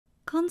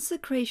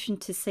Consecration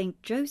to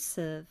Saint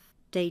Joseph,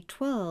 Day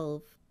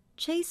 12.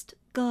 Chaste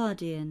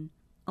guardian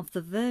of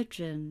the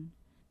Virgin,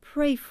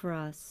 pray for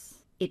us.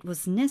 It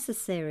was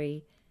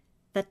necessary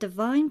that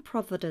Divine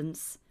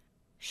Providence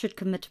should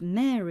commit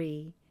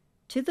Mary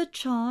to the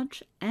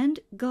charge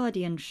and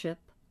guardianship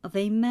of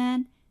a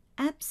man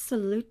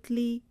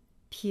absolutely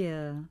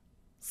pure.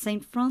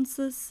 St.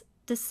 Francis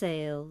de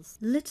Sales.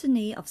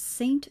 Litany of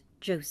Saint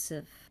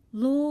Joseph.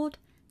 Lord,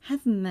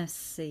 have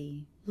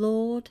mercy.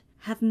 Lord,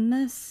 have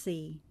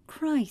mercy.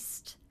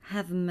 Christ,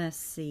 have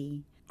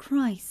mercy.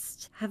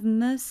 Christ, have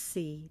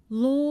mercy.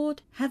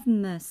 Lord, have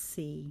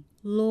mercy.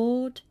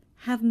 Lord,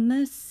 have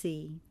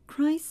mercy.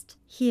 Christ,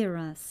 hear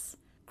us.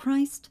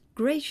 Christ,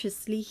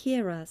 graciously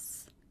hear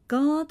us.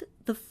 God,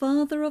 the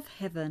Father of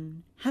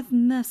heaven, have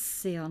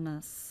mercy on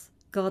us.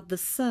 God the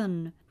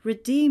Son,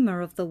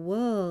 Redeemer of the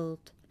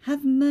world,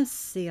 have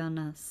mercy on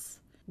us.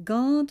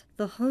 God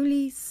the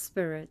Holy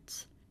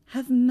Spirit,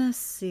 have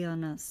mercy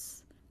on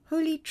us.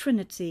 Holy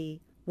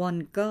Trinity,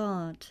 one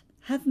God,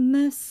 have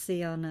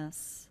mercy on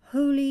us.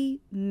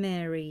 Holy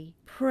Mary,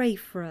 pray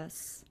for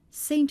us.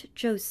 Saint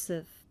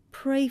Joseph,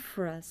 pray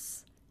for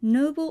us.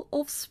 Noble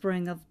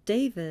offspring of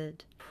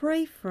David,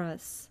 pray for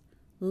us.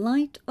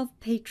 Light of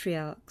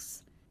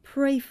patriarchs,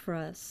 pray for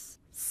us.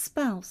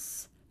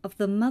 Spouse of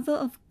the Mother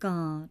of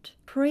God,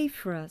 pray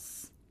for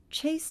us.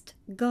 Chaste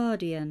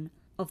guardian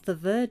of the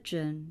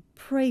Virgin,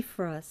 pray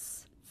for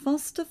us.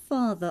 Foster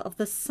father of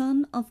the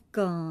Son of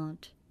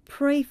God,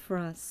 pray for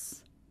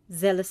us.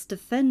 Zealous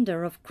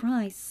defender of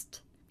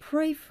Christ,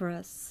 pray for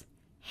us.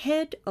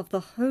 Head of the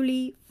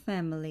Holy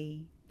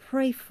Family,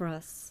 pray for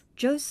us.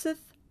 Joseph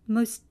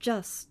most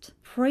just,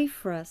 pray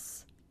for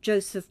us.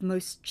 Joseph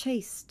most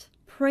chaste,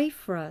 pray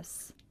for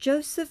us.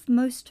 Joseph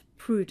most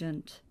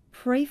prudent,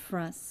 pray for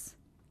us.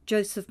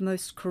 Joseph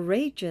most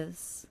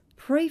courageous,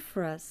 pray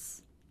for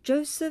us.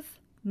 Joseph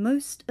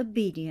most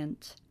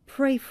obedient,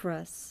 pray for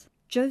us.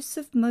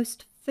 Joseph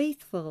most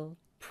faithful,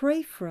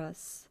 pray for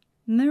us.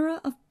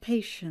 Mirror of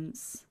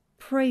patience,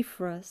 pray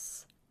for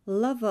us.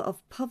 Lover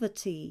of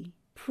poverty,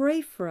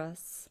 pray for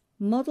us.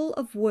 Model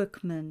of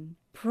workmen,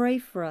 pray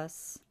for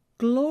us.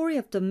 Glory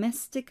of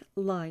domestic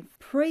life,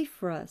 pray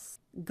for us.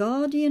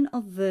 Guardian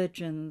of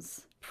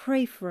virgins,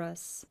 pray for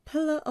us.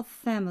 Pillar of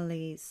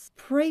families,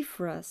 pray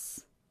for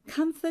us.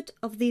 Comfort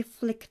of the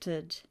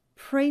afflicted,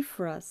 pray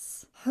for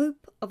us.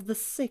 Hope of the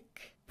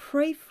sick,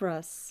 pray for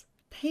us.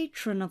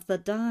 Patron of the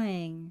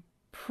dying,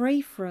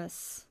 pray for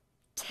us.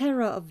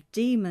 Terror of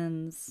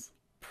demons,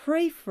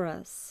 pray for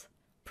us.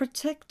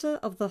 Protector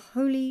of the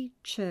Holy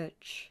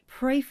Church,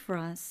 pray for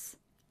us.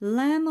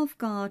 Lamb of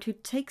God who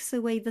takes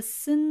away the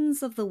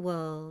sins of the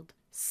world,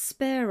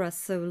 spare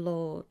us, O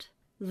Lord.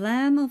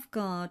 Lamb of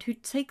God who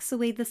takes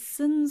away the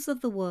sins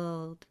of the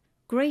world,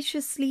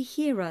 graciously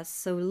hear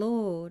us, O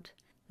Lord.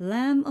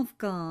 Lamb of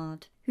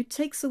God who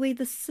takes away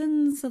the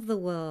sins of the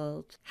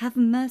world, have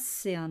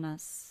mercy on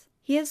us.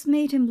 He has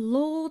made him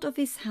Lord of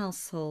his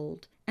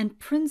household and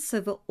Prince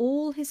over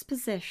all his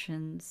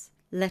possessions.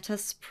 Let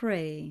us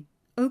pray.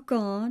 O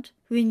God,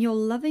 who in your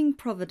loving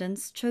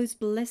providence chose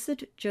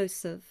blessed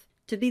Joseph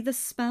to be the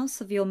spouse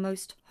of your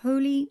most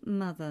holy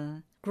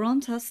Mother,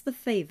 grant us the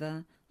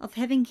favour of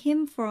having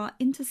him for our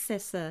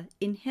intercessor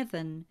in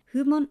heaven,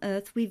 whom on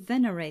earth we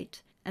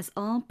venerate as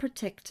our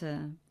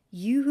protector.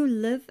 You who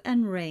live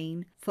and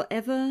reign for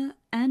ever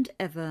and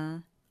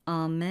ever.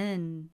 Amen.